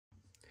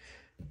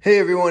Hey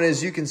everyone,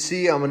 as you can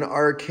see, I'm an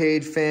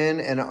arcade fan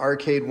and an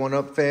arcade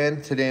 1-Up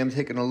fan. Today I'm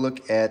taking a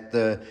look at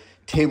the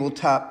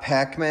tabletop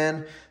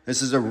Pac-Man.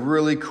 This is a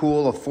really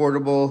cool,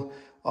 affordable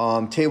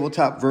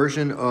tabletop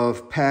version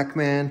of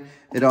Pac-Man.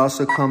 It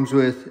also comes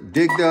with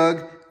Dig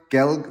Dug,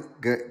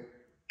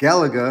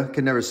 Galaga,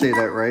 can never say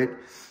that right,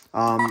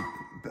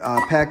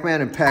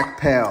 Pac-Man and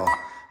Pac-Pal.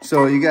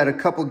 So you got a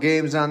couple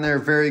games on there,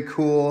 very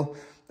cool.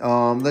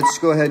 Let's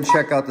go ahead and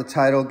check out the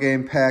title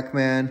game,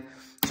 Pac-Man.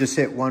 Just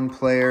hit one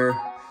player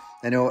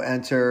and it'll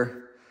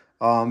enter.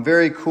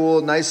 Very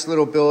cool, nice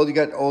little build. You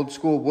got old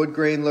school wood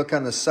grain look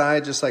on the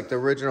side, just like the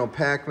original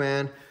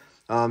Pac-Man.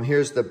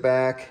 Here's the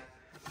back.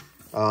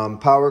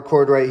 Power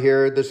cord right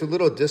here. There's a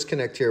little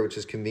disconnect here, which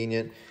is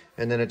convenient.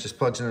 And then it just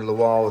plugs into the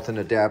wall with an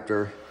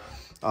adapter.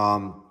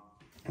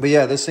 But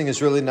yeah, this thing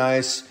is really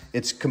nice.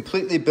 It's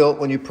completely built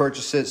when you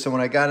purchase it. So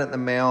when I got it in the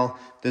mail,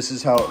 this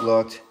is how it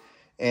looked.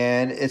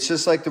 And it's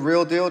just like the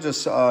real deal,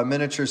 just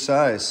miniature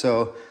size.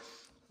 So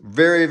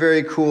very,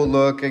 very cool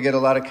look. I get a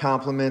lot of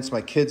compliments.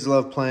 My kids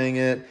love playing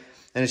it.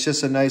 And it's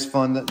just a nice,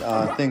 fun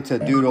thing to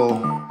doodle.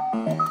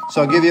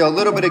 So I'll give you a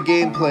little bit of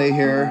gameplay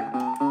here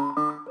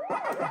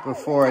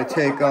before I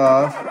take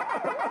off.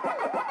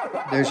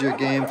 There's your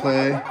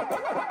gameplay.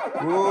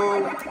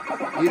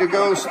 Whoa, eat a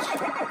ghost.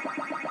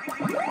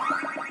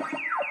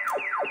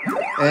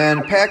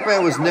 And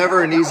Pac-Man was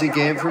never an easy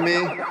game for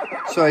me.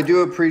 So I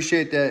do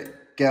appreciate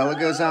that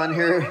Galaga's on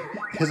here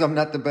because I'm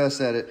not the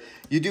best at it.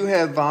 You do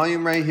have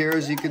volume right here,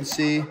 as you can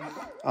see,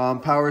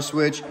 power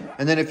switch.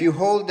 And then if you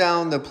hold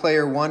down the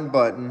player 1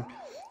 button,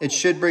 it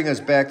should bring us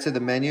back to the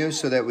menu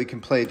so that we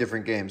can play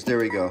different games. There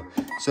we go.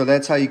 So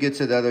that's how you get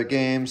to the other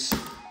games.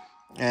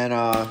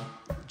 And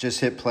just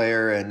hit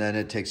player and then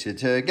it takes you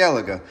to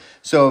Galaga.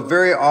 So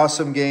very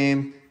awesome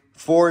game,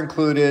 4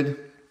 included,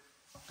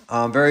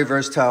 very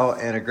versatile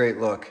and a great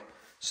look.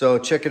 So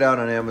check it out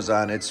on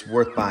Amazon. It's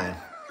worth buying.